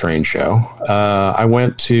National Train Show. I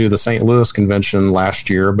went to the St. Louis convention last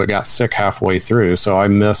year, but got sick halfway through, so I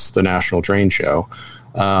missed the National Train Show.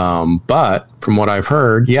 But from what I've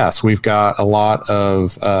heard, yes, we've got a lot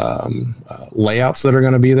of layouts that are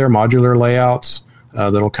going to be there, modular layouts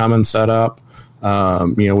that'll come and set up.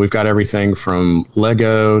 We've got everything from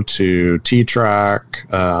Lego to T-Track,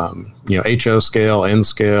 HO scale, N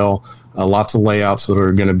scale, lots of layouts that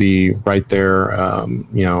are going to be right there,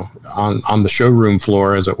 on the showroom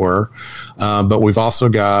floor, as it were. But we've also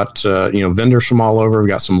got, vendors from all over. We've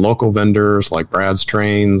got some local vendors like Brad's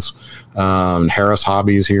Trains, Harris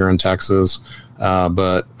Hobbies here in Texas.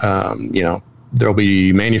 But there'll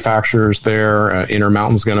be manufacturers there.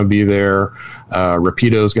 Intermountain's going to be there.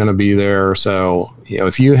 Rapido's going to be there. So,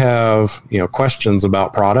 if you have, questions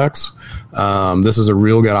about products, this is a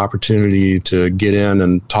real good opportunity to get in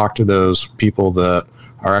and talk to those people that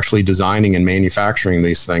are actually designing and manufacturing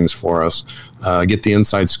these things for us. Get the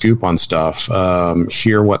inside scoop on stuff.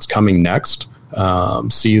 Hear what's coming next.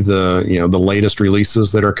 See the latest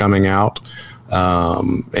releases that are coming out.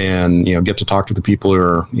 And get to talk to the people who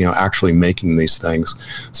are actually making these things.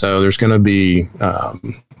 So there's going to be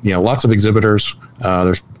lots of exhibitors.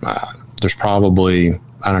 There's probably,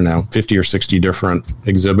 I don't know, 50 or 60 different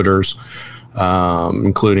exhibitors,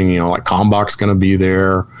 including, like Kalmbach's going to be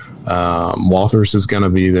there. Walthers is going to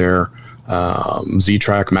be there.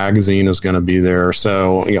 Z-Track magazine is going to be there.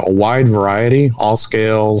 So, a wide variety, all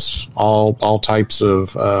scales, all types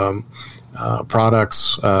of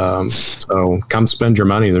products. So come spend your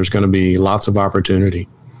money. There's going to be lots of opportunity.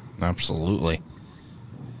 Absolutely.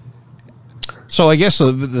 So I guess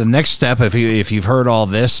the next step, if you've heard all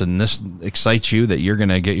this and this excites you, that you're going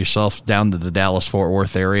to get yourself down to the Dallas-Fort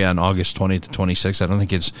Worth area on August 20th to 26th, I don't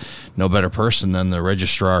think it's no better person than the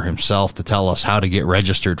registrar himself to tell us how to get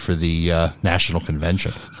registered for the National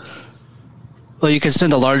Convention. Well, you can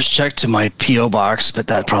send a large check to my P.O. box, but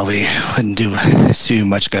that probably wouldn't do too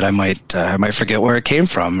much good. I might forget where it came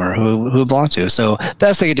from or who it belonged to. So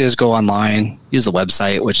best thing to do is go online, use the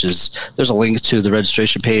website, there's a link to the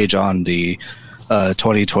registration page on the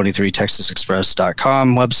 2023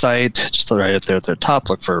 TexasExpress.com website. Just right up there at the top,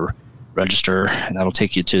 look for register, and that'll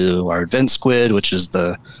take you to our Event Squid, which is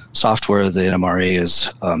the software the NMRA is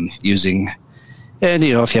using. And,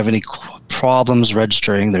 if you have any problems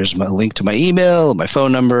registering, there's a link to my email, my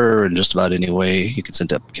phone number, and just about any way. You can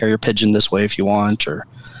send a carrier pigeon this way if you want, or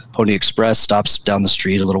Pony Express stops down the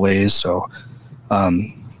street a little ways. So let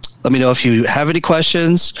me know if you have any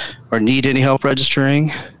questions or need any help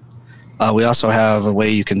registering. We also have a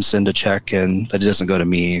way you can send a check, but it doesn't go to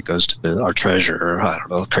me. It goes to our treasurer. I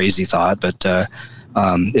don't know, crazy thought, but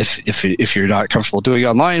if you're not comfortable doing it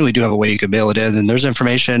online, we do have a way you can mail it in, and there's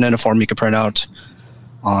information and a form you can print out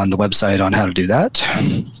on the website on how to do that.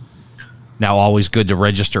 Now, always good to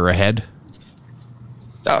register ahead.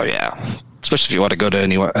 Oh yeah, especially if you want to go to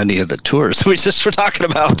any of the tours we just were talking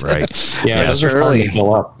about. Right. Yeah, those are starting to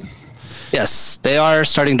fill up. Yes, they are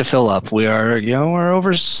starting to fill up. We are, we're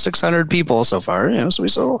over 600 people so far. So we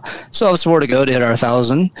still have some more to go to hit our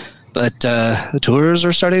 1,000, but the tours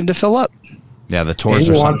are starting to fill up. Yeah, the tours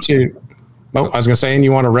and are. I was going to say, and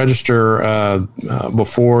you want to register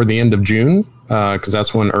before the end of June, because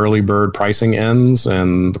that's when early bird pricing ends,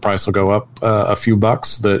 and the price will go up a few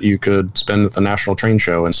bucks that you could spend at the National Train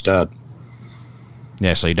Show instead.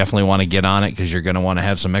 Yeah, so you definitely want to get on it, because you're going to want to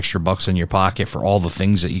have some extra bucks in your pocket for all the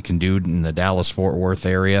things that you can do in the Dallas-Fort Worth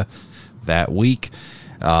area that week.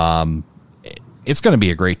 It's going to be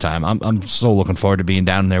a great time. I'm so looking forward to being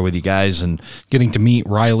down there with you guys and getting to meet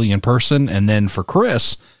Riley in person. And then for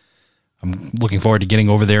Chris, I'm looking forward to getting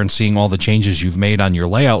over there and seeing all the changes you've made on your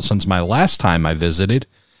layout since my last time I visited,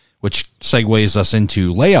 which segues us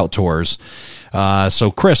into layout tours. So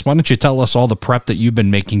Chris, why don't you tell us all the prep that you've been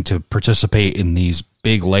making to participate in these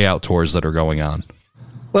big layout tours that are going on?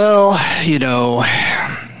 Well,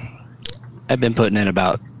 I've been putting in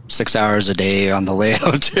about 6 hours a day on the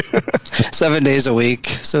layout, 7 days a week.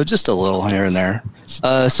 So just a little here and there.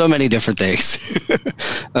 So many different things.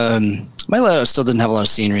 My layout still didn't have a lot of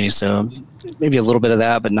scenery, so maybe a little bit of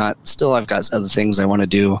that, but not. Still, I've got other things I want to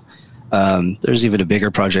do. There's even a bigger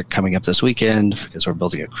project coming up this weekend because we're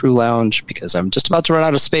building a crew lounge, because I'm just about to run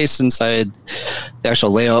out of space inside the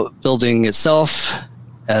actual layout building itself,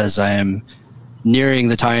 as I am nearing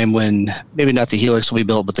the time when maybe not the helix will be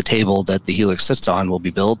built, but the table that the helix sits on will be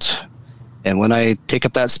built. And when I take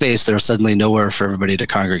up that space, there's suddenly nowhere for everybody to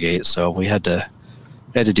congregate. So we had to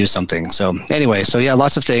do something. So anyway,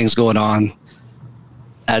 lots of things going on.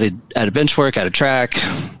 Added bench work, added track,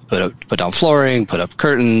 put down flooring, put up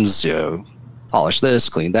curtains, polish this,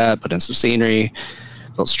 clean that, put in some scenery,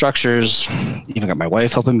 built structures. Even got my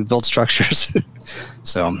wife helping me build structures.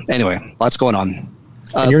 So anyway, lots going on.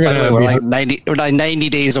 We're like 90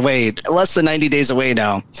 days away, less than 90 days away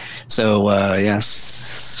now. So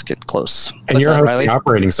yes, get close. And you're hosting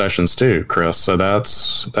operating sessions too, Chris. So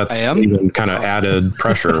that's even kind of added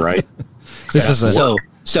pressure, right?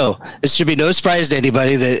 So it should be no surprise to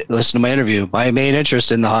anybody that listened to my interview. My main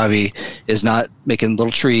interest in the hobby is not making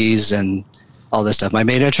little trees and all this stuff. My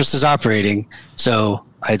main interest is operating. So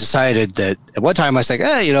I decided that at one time I was like,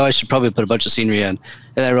 I should probably put a bunch of scenery in.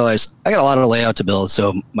 And I realized I got a lot of layout to build.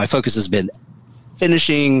 So my focus has been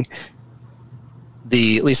finishing at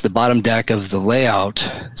least the bottom deck of the layout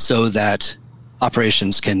so that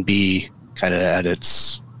operations can be kind of at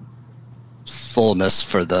its fullness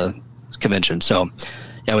for the convention. So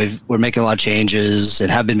we're making a lot of changes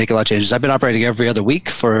and have been making a lot of changes. I've been operating every other week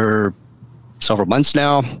for several months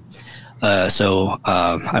now. So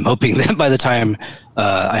I'm hoping that by the time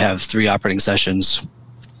I have 3 operating sessions,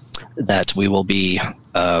 that we will be,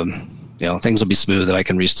 things will be smooth and I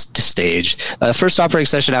can restage. First operating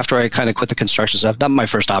session after I kind of quit the construction stuff, not my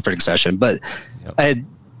first operating session, but I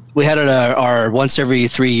we had our once every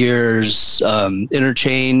 3 years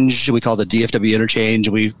interchange. We call it the DFW interchange.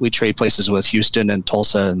 We trade places with Houston and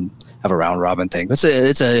Tulsa and have a round robin thing. It's an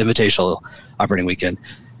invitational operating weekend.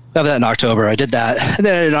 We have that in October. I did that, and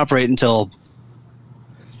then I didn't operate until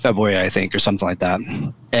February, I think, or something like that.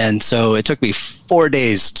 And so it took me 4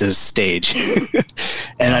 days to stage.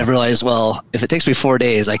 And I realized, well, if it takes me 4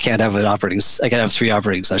 days, I can't have 3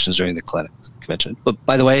 operating sessions during the convention. But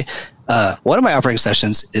by the way, one of my operating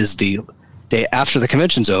sessions is the day after the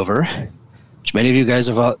convention's over, which many of you guys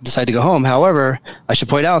have decided to go home. However, I should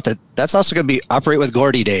point out that that's also going to be Operate with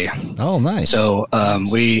Gordy Day. Oh, nice. So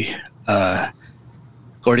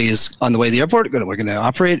Gordy is on the way to the airport. We're going to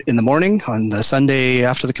operate in the morning on the Sunday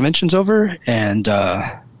after the convention's over, and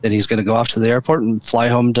then he's going to go off to the airport and fly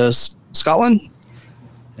home to Scotland.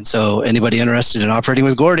 And so anybody interested in operating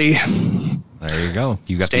with Gordy, there you go.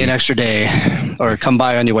 You got stay an extra day or come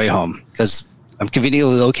by on your way home, because I'm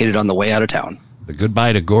conveniently located on the way out of town. The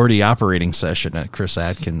goodbye to Gordy operating session at Chris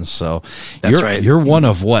Atkins. So that's right. You're one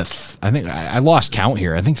of what? I think I lost count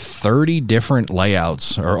here. I think 30 different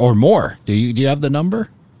layouts or more. Do you have the number?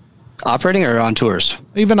 Operating or on tours?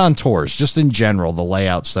 Even on tours, just in general, the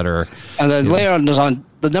layouts that are. And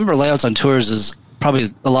the number of layouts on tours is probably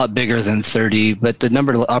a lot bigger than 30, but the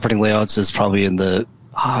number of operating layouts is probably in the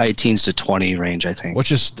high teens to 20 range, I think.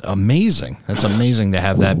 Which is amazing. That's amazing to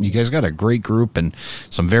have that. You guys got a great group and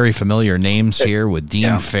some very familiar names here with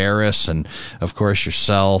Dean Ferris and, of course,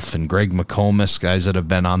 yourself and Greg McComas, guys that have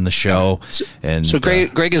been on the show. And so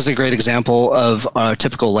Greg is a great example of a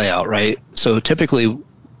typical layout, right? So typically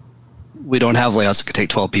we don't have layouts that could take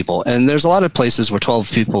 12 people. And there's a lot of places where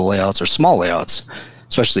 12 people layouts are small layouts,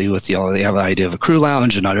 especially with, they have the idea of a crew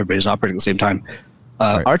lounge and not everybody's operating at the same time.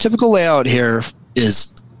 Right. Our typical layout here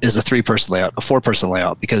is a 3-person layout, a 4-person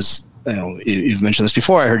layout, because you've mentioned this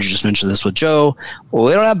before. I heard you just mention this with Joe. Well,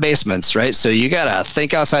 we don't have basements, right? So you gotta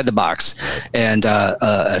think outside the box. And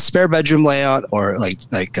a spare bedroom layout, or like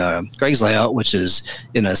Greg's layout, which is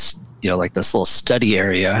in a like this little study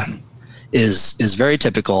area, is very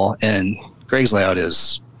typical. And Greg's layout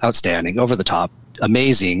is outstanding, over the top,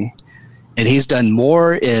 amazing. And he's done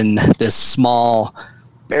more in this small,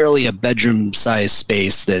 barely a bedroom size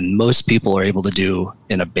space than most people are able to do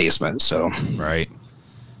in a basement. So right.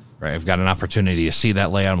 I've got an opportunity to see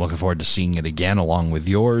that layout. I'm looking forward to seeing it again along with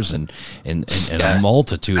yours and a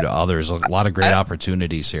multitude of others. A lot of great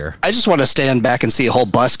opportunities here. I just want to stand back and see a whole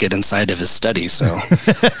bus get inside of his study. So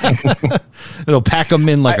it'll pack him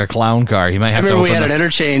in like a clown car. He might have to. We had an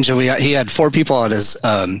interchange, and he had 4 people on his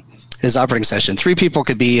operating session. 3 people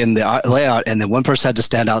could be in the layout, and then 1 person had to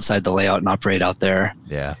stand outside the layout and operate out there.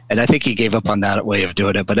 Yeah. And I think he gave up on that way of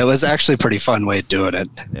doing it, but it was actually a pretty fun way of doing it.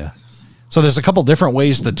 Yeah. So there's a couple different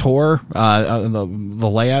ways to tour the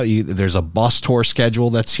layout. There's a bus tour schedule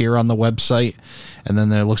that's here on the website, and then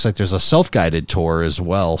there looks like there's a self-guided tour as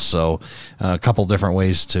well. So a couple different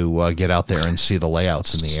ways to get out there and see the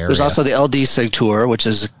layouts in the area. There's also the LD Sig tour, which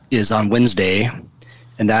is on Wednesday,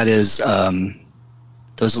 and that is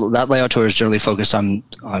that layout tour is generally focused on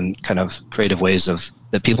kind of creative ways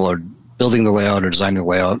that people are building the layout or designing the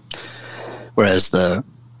layout, whereas the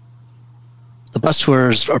bus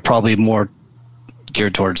tours are probably more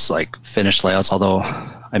geared towards like finished layouts, although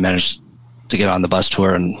I managed to get on the bus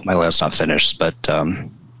tour and my layout's not finished. But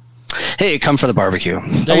hey, come for the barbecue.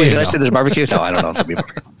 Did I say there's a barbecue? No, I don't know if there'll be a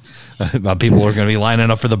barbecue. People are going to be lining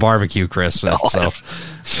up for the barbecue, Chris. That's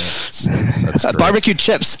barbecue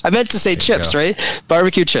chips. I meant to say chips, right?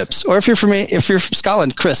 Barbecue chips. Or if you're from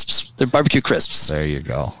Scotland, crisps. They're barbecue crisps. There you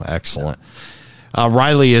go. Excellent.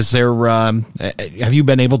 Riley, is there? Have you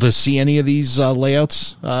been able to see any of these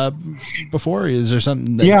layouts before? Is there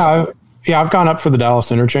something? I've gone up for the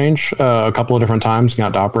Dallas interchange a couple of different times.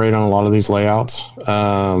 Got to operate on a lot of these layouts.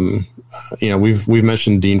 We've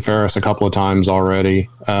mentioned Dean Ferris a couple of times already.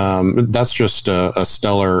 That's just a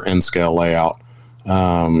stellar N-scale layout.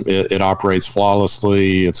 It operates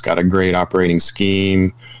flawlessly. It's got a great operating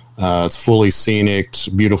scheme. It's fully scenic. It's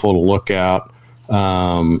beautiful to look at.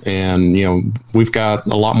 We've got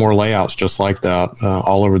a lot more layouts just like that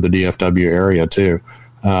all over the DFW area too.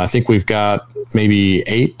 I think we've got maybe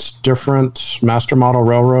 8 different master model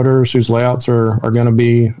railroaders whose layouts are going to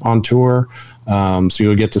be on tour. So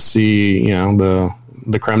you'll get to see,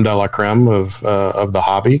 the creme de la creme of the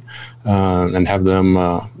hobby, and have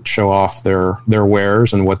them show off their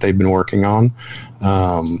wares and what they've been working on.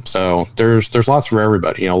 So there's lots for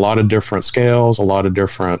everybody, a lot of different scales, a lot of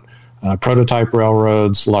different prototype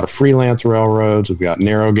railroads, a lot of freelance railroads. We've got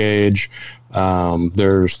narrow gauge.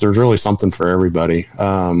 There's really something for everybody.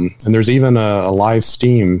 And there's even a live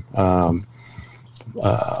steam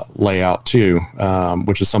layout too,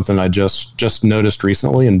 which is something I just noticed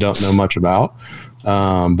recently and don't know much about.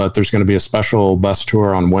 But there's going to be a special bus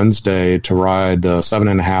tour on Wednesday to ride the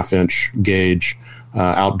 7.5-inch gauge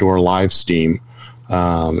outdoor live steam.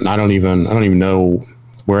 And I don't even know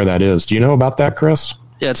where that is. Do you know about that, Chris?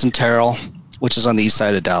 Yeah, it's in Terrell, which is on the east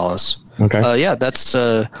side of Dallas. Okay. Yeah, that's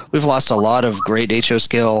we've lost a lot of great HO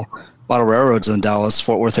scale model railroads in the Dallas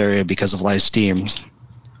Fort Worth area because of live steam.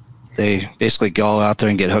 They basically go out there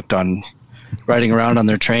and get hooked on riding around on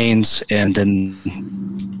their trains, and then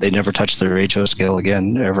they never touch their HO scale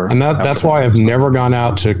again ever. And that's why I've never gone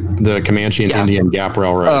out to the Comanche and Indian Gap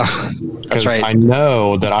Railroad. That's right. I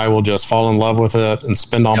know that I will just fall in love with it and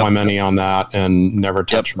spend all my money on that and never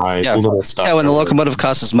touch my little stuff. Yeah, when the locomotive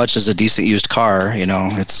costs as much as a decent used car,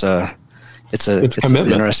 it's an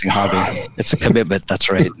interesting hobby. It's a commitment. That's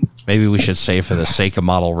right. Maybe we should say, for the sake of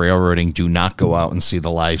model railroading, do not go out and see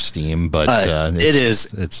the live steam. But it is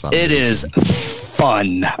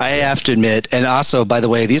fun, I have to admit. And also, by the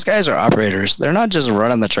way, these guys are operators. They're not just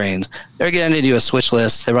running the trains. They're getting into a switch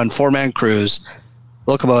list. They run 4-man crews,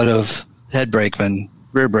 locomotive, head brakeman,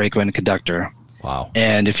 rear brakeman, conductor. Wow.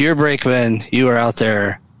 And if you're a brakeman, you are out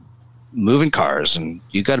there moving cars, and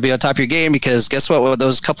you got to be on top of your game, because guess what? When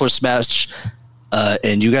those couplers smash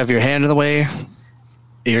and you have your hand in the way,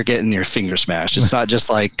 you're getting your finger smashed. It's not just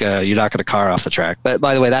like you're knocking a car off the track. But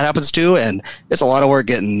by the way, that happens too, and it's a lot of work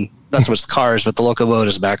getting not so much the cars, but the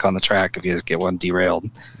locomotives back on the track if you get one derailed.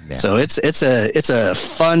 Yeah. So it's a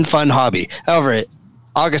fun hobby. However,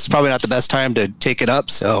 August is probably not the best time to take it up.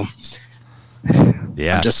 So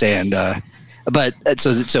yeah, I'm just saying. But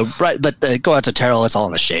go out to Terrell. It's all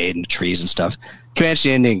in the shade and trees and stuff.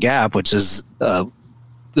 Comanche Indian Gap, which is the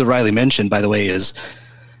Riley mentioned, by the way, it's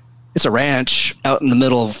a ranch out in the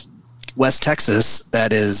middle of West Texas.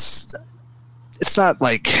 That is, it's not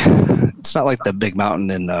like the big mountain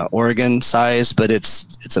in Oregon size, but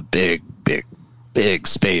it's a big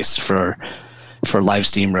space for live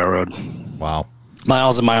steam railroad. Wow,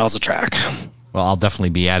 miles and miles of track. Well, I'll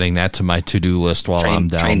definitely be adding that to my to-do list while I'm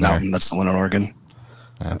down Train there. Mountain, that's the one in Oregon.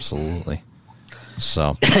 Absolutely.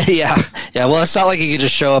 So yeah. Well, it's not like you can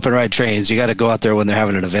just show up and ride trains. You got to go out there when they're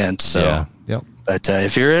having an event. So yeah. Yep. But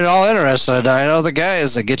if you're at all interested, I know the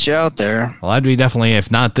guys that get you out there. Well, I'd be definitely, if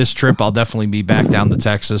not this trip, I'll definitely be back down to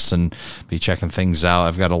Texas and be checking things out.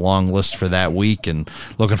 I've got a long list for that week, and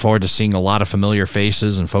looking forward to seeing a lot of familiar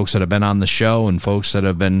faces and folks that have been on the show and folks that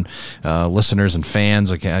have been listeners and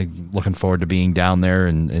fans. I'm looking forward to being down there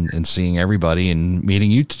and seeing everybody and meeting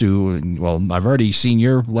you two. Well, I've already seen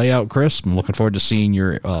your layout, Chris. I'm looking forward to seeing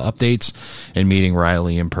your updates and meeting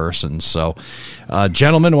Riley in person. So,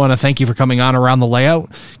 gentlemen, I want to thank you for coming on Around the Layout,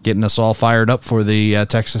 getting us all fired up for the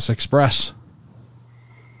Texas Express.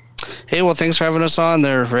 Hey, well, thanks for having us on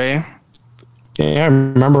there, Ray. Yeah, I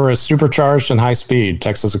remember a supercharged and high speed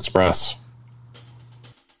Texas Express.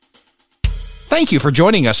 Thank you for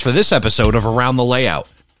joining us for this episode of Around the Layout.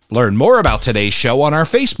 Learn more about today's show on our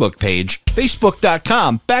Facebook page,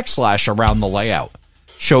 facebook.com/Around the Layout.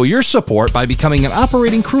 Show your support by becoming an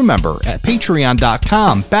operating crew member at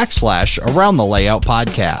patreon.com/Around the Layout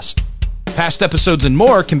podcast. Past episodes and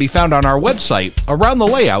more can be found on our website,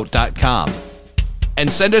 aroundthelayout.com. And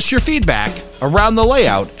send us your feedback,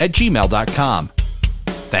 aroundthelayout@gmail.com.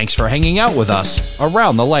 Thanks for hanging out with us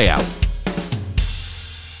around the layout.